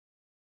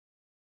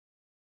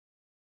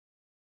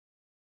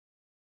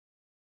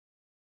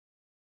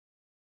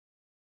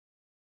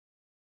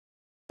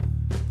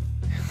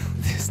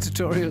This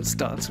tutorial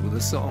starts with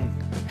a song,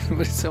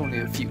 but it's only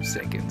a few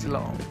seconds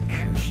long.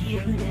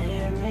 Computer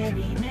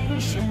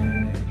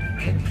animation.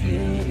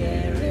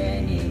 Computer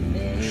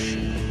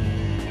animation.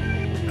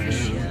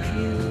 Computer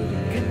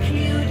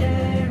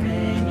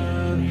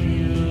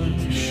animation.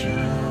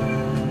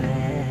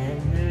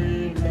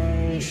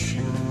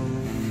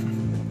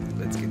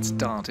 Let's get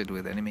started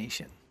with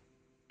animation.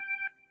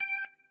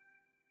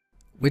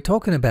 We're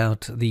talking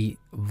about the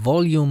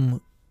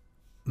volume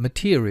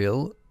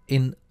material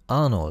in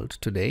Arnold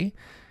today,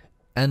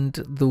 and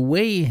the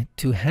way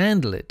to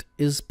handle it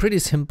is pretty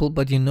simple,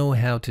 but you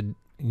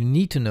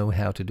need to know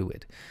how to do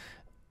it.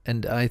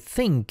 And I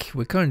think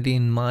we're currently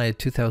in Maya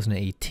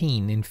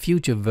 2018. In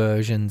future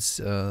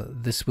versions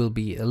this will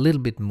be a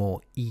little bit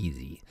more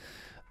easy,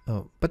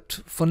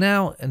 but for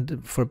now and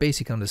for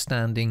basic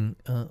understanding,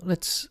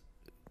 let's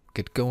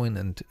get going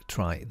and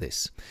try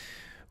this.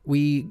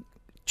 We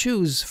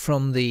choose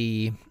from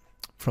the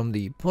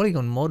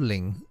polygon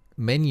modeling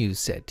menu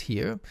set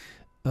here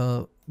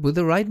with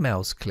the right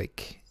mouse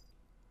click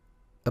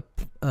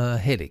a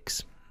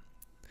helix,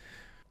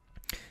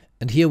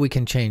 and here we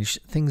can change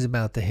things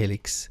about the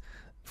helix.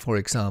 For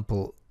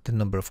example, the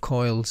number of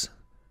coils.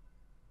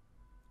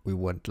 We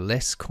want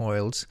less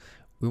coils.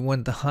 We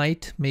want the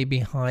height maybe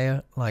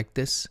higher, like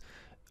this.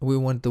 We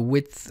want the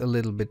width a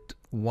little bit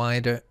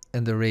wider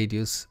and the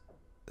radius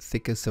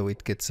thicker, so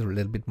it gets a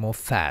little bit more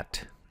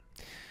fat.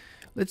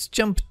 Let's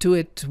jump to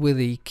it with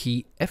the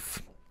key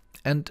F.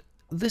 And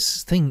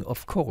this thing,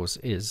 of course,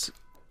 is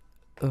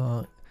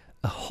a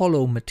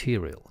hollow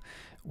material.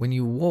 When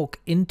you walk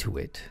into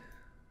it,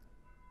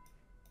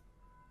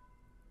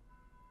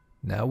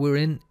 now we're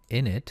in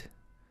it,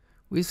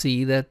 we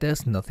see that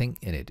there's nothing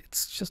in it.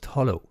 It's just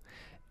hollow.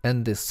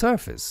 And the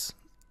surface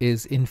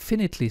is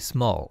infinitely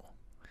small.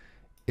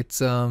 It's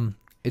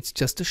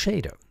just a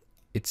shader.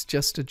 It's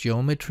just a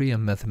geometry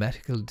and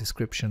mathematical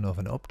description of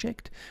an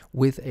object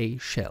with a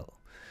shell.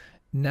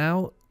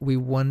 Now we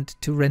want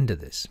to render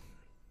this.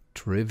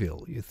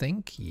 Trivial, you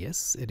think?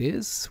 Yes, it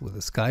is. With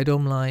a sky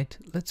dome light,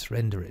 let's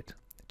render it.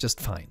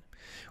 Just fine.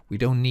 We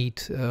don't need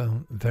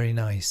very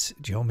nice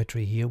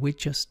geometry here. We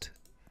just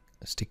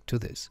stick to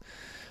this.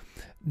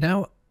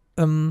 Now,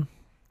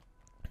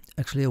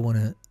 actually I want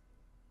to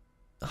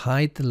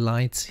hide the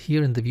lights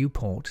here in the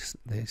viewport.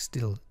 They're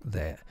still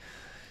there.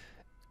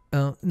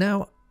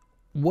 Now,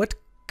 what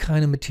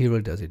kind of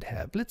material does it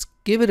have? Let's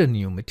give it a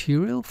new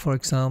material. For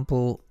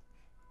example,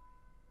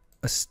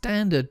 a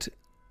standard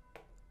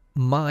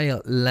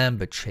Maya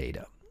Lambert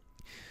shader.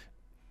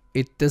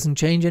 It doesn't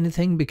change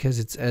anything because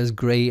it's as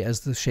gray as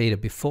the shader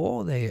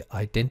before. They're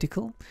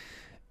identical.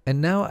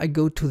 And now I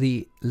go to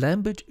the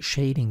Lambert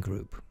Shading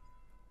group.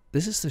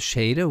 This is the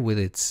shader with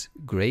its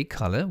gray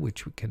color,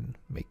 which we can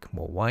make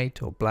more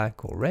white or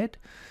black or red.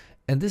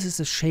 And this is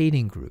a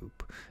shading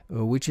group,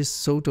 which is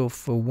sort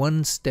of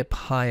one step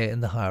higher in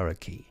the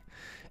hierarchy.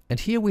 And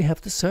here we have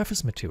the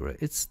surface material.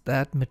 It's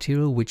that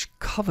material which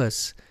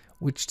covers,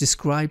 which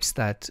describes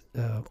that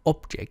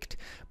object,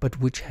 but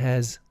which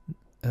has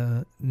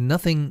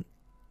nothing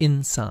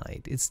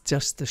inside. It's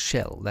just the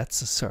shell. That's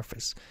the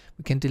surface.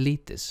 We can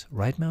delete this.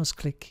 Right mouse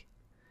click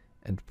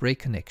and break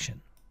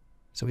connection.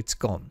 So it's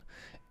gone.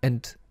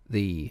 And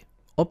the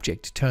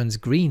object turns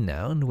green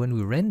now, and when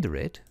we render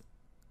it,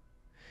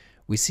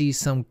 we see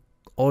some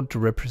odd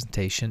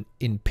representation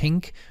in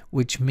pink,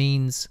 which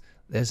means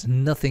there's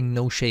nothing,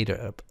 no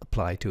shader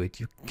applied to it.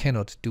 You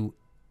cannot do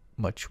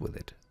much with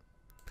it.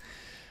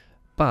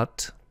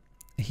 But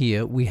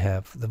here we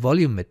have the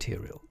volume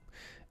material,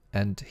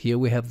 and here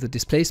we have the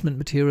displacement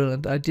material,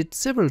 and I did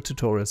several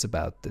tutorials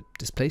about the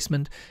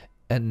displacement,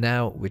 and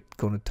now we're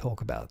going to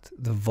talk about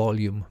the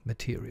volume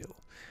material.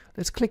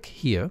 Let's click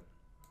here,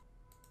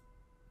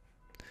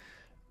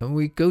 and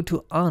we go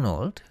to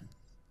Arnold,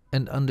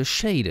 and under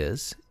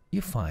shaders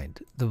you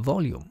find the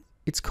volume.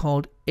 It's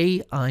called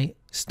AI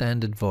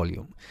standard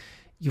volume.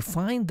 You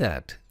find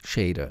that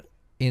shader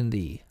in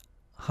the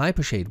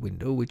Hypershade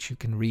window, which you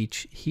can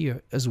reach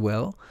here as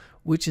well,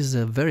 which is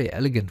a very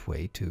elegant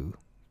way to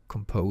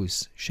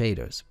compose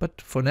shaders. But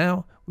for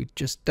now, we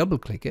just double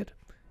click it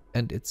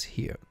and it's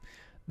here.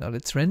 Now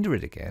let's render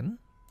it again.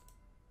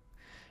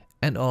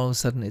 And all of a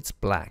sudden it's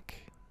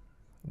black.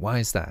 Why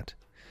is that?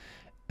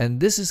 And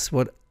this is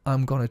what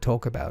I'm going to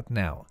talk about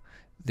now.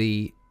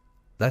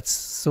 That's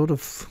sort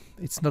of,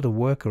 it's not a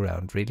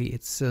workaround really.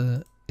 It's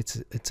a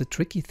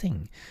tricky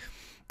thing.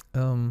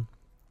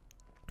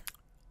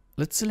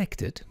 Let's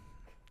select it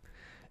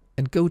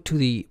and go to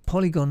the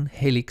polygon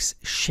helix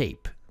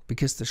shape,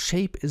 because the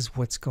shape is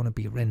what's going to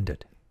be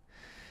rendered.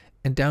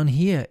 And down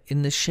here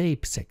in the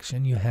shape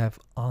section you have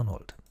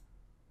Arnold.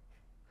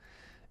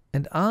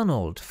 And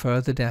Arnold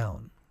further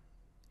down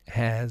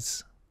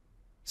has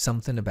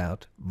something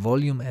about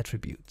volume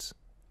attributes.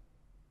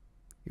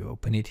 You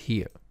open it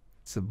here.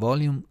 It's the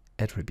volume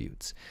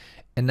attributes.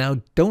 And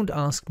now don't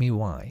ask me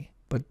why,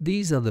 but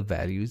these are the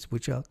values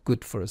which are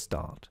good for a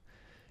start.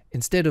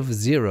 Instead of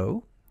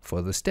 0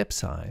 for the step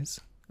size,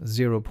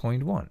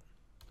 0.1.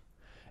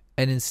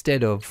 And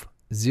instead of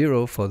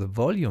 0 for the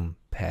volume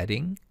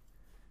padding,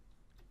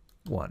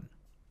 1.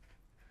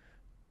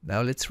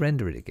 Now let's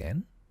render it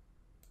again.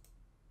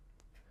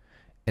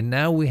 And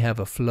now we have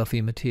a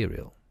fluffy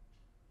material.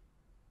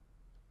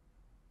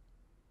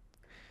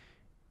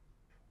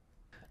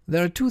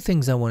 There are two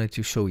things I wanted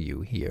to show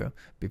you here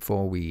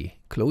before we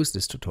close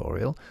this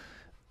tutorial.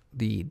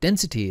 The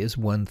density is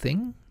one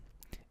thing,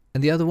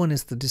 and the other one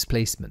is the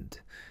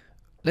displacement.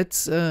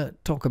 Let's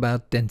talk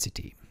about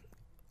density.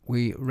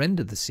 We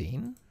render the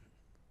scene,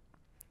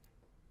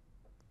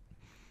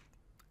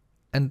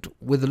 and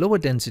with a lower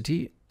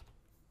density,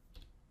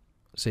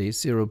 say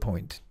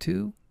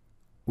 0.2,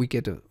 we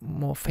get a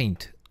more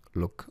faint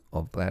look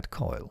of that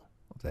coil,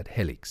 of that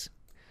helix.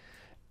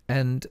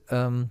 And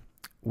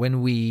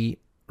when we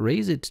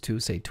raise it to,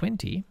 say,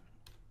 20,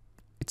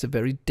 it's a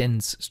very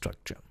dense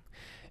structure.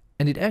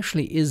 And it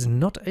actually is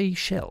not a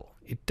shell.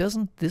 It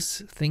doesn't,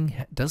 this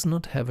thing does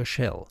not have a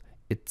shell.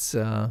 It's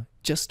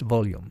just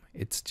volume.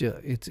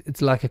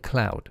 It's like a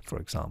cloud, for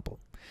example.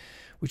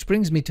 Which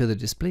brings me to the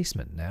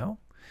displacement now.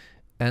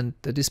 And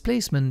the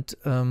displacement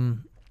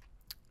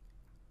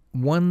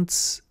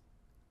wants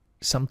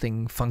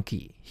something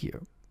funky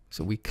here.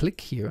 So we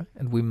click here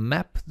and we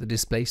map the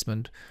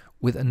displacement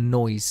with a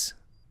noise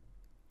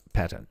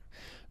pattern.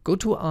 Go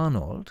to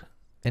Arnold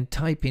and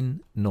type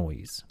in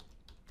noise.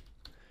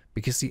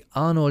 Because the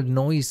Arnold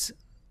noise,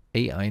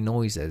 AI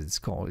noise as it's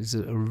called, is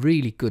a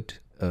really good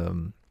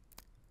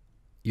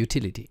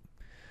utility.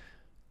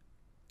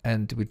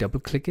 And we double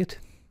click it,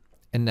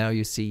 and now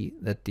you see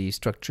that the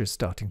structure is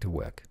starting to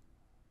work.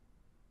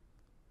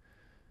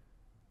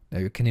 Now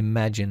you can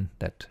imagine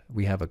that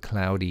we have a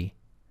cloudy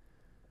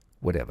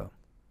whatever.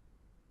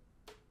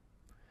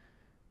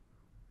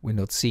 We're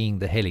not seeing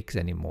the helix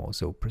anymore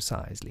so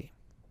precisely.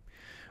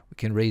 We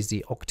can raise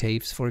the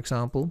octaves, for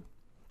example,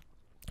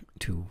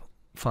 to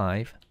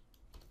 5.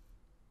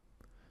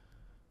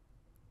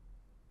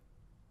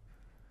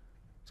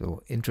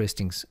 So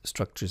interesting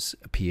structures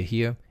appear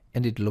here,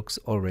 and it looks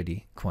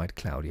already quite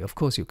cloudy. Of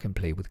course, you can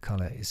play with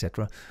color,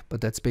 etc.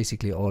 But that's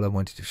basically all I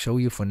wanted to show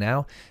you for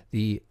now.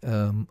 The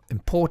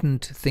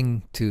important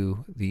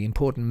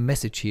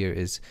message here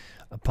is,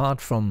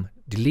 apart from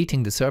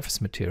deleting the surface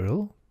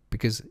material,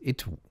 because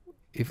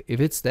if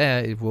it's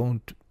there, it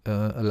won't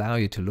allow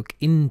you to look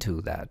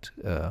into that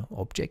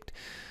object.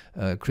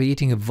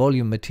 Creating a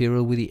volume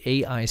material with the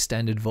AI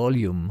standard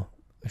volume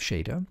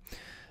shader.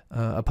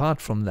 Apart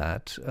from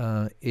that,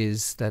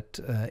 is that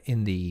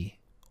in the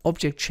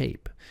object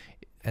shape,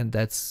 and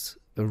that's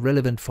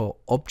relevant for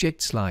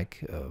objects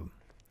like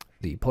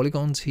the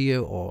polygons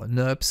here or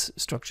NURBS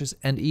structures,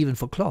 and even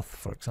for cloth,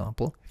 for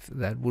example. If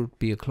that would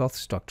be a cloth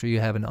structure, you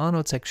have an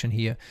Arnold section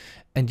here,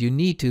 and you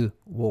need to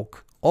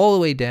walk all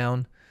the way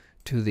down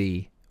to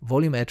the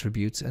volume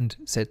attributes and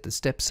set the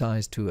step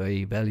size to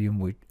a value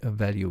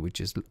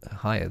which is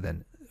higher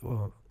than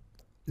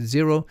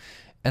 0,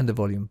 and the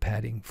volume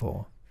padding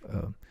for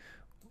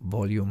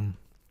volume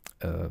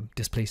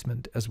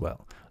displacement as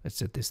well. Let's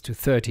set this to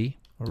 30,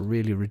 a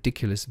really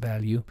ridiculous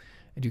value,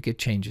 and you get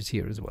changes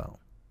here as well.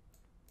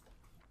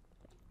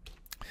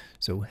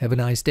 So have a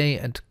nice day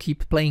and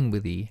keep playing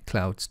with the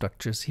cloud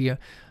structures here.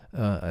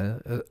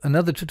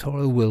 Another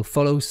tutorial will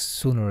follow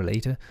sooner or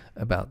later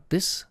about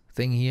this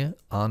thing here,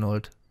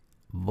 Arnold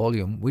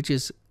volume, which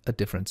is a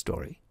different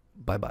story.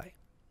 Bye bye.